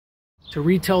To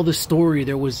retell the story,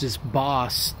 there was this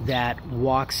boss that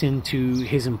walks into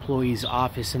his employee's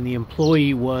office, and the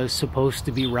employee was supposed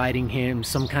to be writing him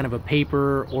some kind of a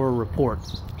paper or a report.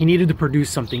 He needed to produce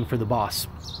something for the boss.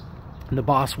 And the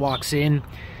boss walks in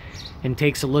and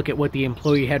takes a look at what the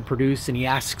employee had produced, and he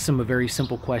asks him a very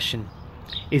simple question.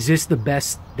 Is this the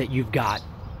best that you've got?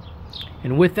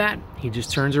 And with that, he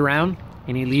just turns around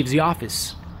and he leaves the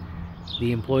office.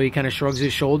 The employee kind of shrugs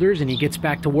his shoulders and he gets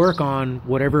back to work on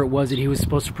whatever it was that he was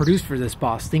supposed to produce for this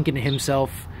boss, thinking to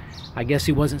himself, I guess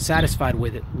he wasn't satisfied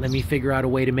with it. Let me figure out a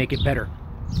way to make it better.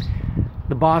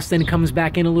 The boss then comes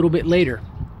back in a little bit later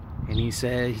and he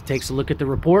takes a look at the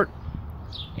report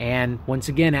and once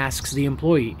again asks the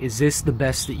employee, is this the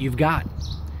best that you've got?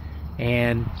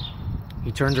 And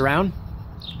he turns around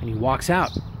and he walks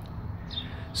out.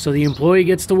 So the employee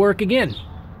gets to work again.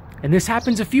 And this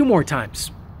happens a few more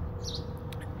times.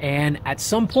 And at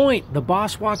some point, the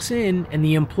boss walks in and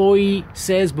the employee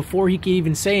says, before he can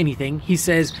even say anything, he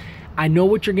says, I know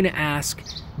what you're going to ask.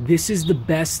 This is the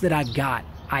best that I've got.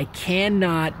 I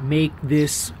cannot make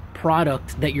this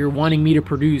product that you're wanting me to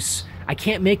produce. I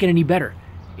can't make it any better.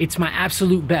 It's my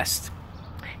absolute best.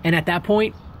 And at that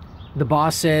point, the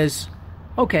boss says,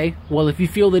 okay, well, if you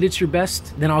feel that it's your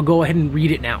best, then I'll go ahead and read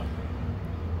it now.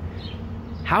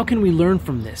 How can we learn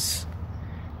from this?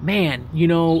 Man, you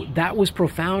know, that was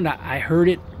profound. I heard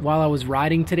it while I was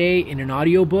riding today in an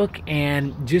audiobook,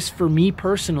 and just for me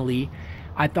personally,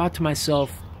 I thought to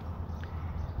myself,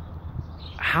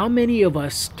 how many of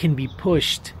us can be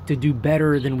pushed to do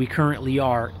better than we currently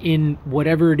are in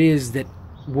whatever it is that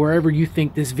wherever you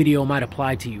think this video might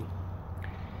apply to you?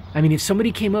 I mean, if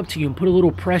somebody came up to you and put a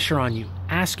little pressure on you,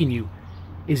 asking you,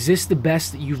 is this the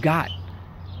best that you've got?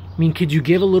 I mean, could you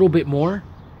give a little bit more?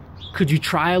 Could you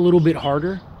try a little bit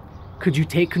harder? Could you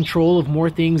take control of more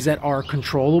things that are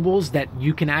controllables that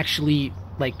you can actually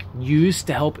use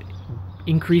to help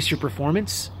increase your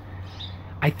performance?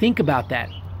 I think about that.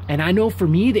 And I know for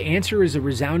me, the answer is a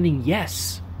resounding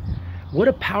yes. What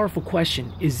a powerful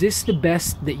question. Is this the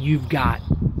best that you've got?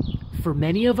 For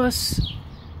many of us,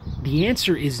 the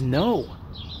answer is no.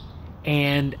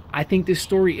 And I think this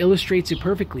story illustrates it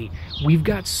perfectly. We've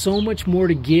got so much more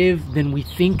to give than we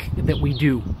think that we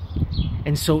do.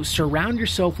 And so surround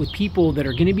yourself with people that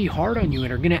are going to be hard on you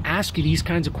and are going to ask you these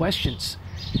kinds of questions.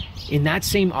 In that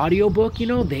same audiobook, you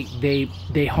know,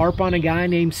 they harp on a guy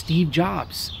named Steve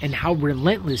Jobs and how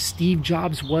relentless Steve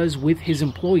Jobs was with his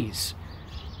employees.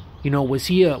 You know, was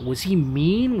he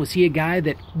mean? Was he a guy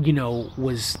that, you know,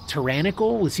 was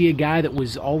tyrannical? Was he a guy that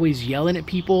was always yelling at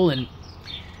people? And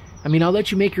I mean, I'll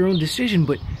let you make your own decision,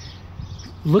 but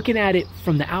looking at it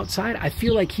from the outside, I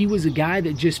feel like he was a guy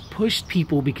that just pushed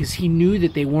people because he knew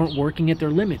that they weren't working at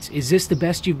their limits. Is this the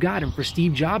best you've got? And for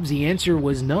Steve Jobs, the answer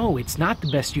was no, it's not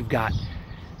the best you've got.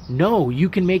 No, you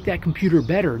can make that computer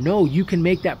better. No, you can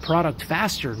make that product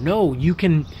faster. No, you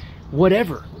can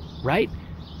whatever, right?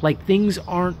 Like, things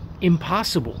aren't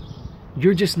impossible.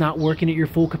 You're just not working at your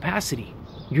full capacity.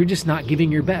 You're just not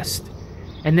giving your best.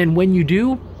 And then when you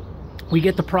do, we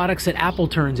get the products that Apple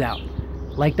turns out.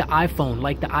 Like the iPhone,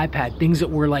 like the iPad, things that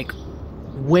were like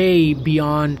way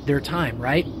beyond their time,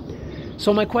 right?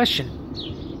 So my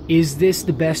question, is this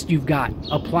the best you've got?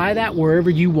 Apply that wherever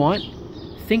you want.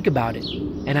 Think about it.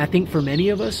 And I think for many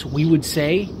of us, we would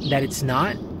say that it's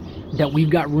not, that we've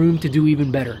got room to do even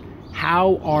better.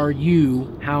 How are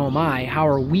you, how am I, how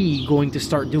are we going to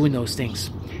start doing those things?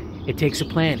 It takes a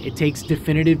plan. It takes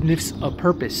definitiveness of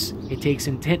purpose. It takes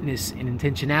intentness and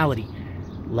intentionality.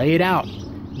 Lay it out.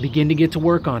 Begin to get to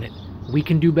work on it. We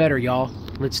can do better, y'all.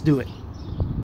 Let's do it.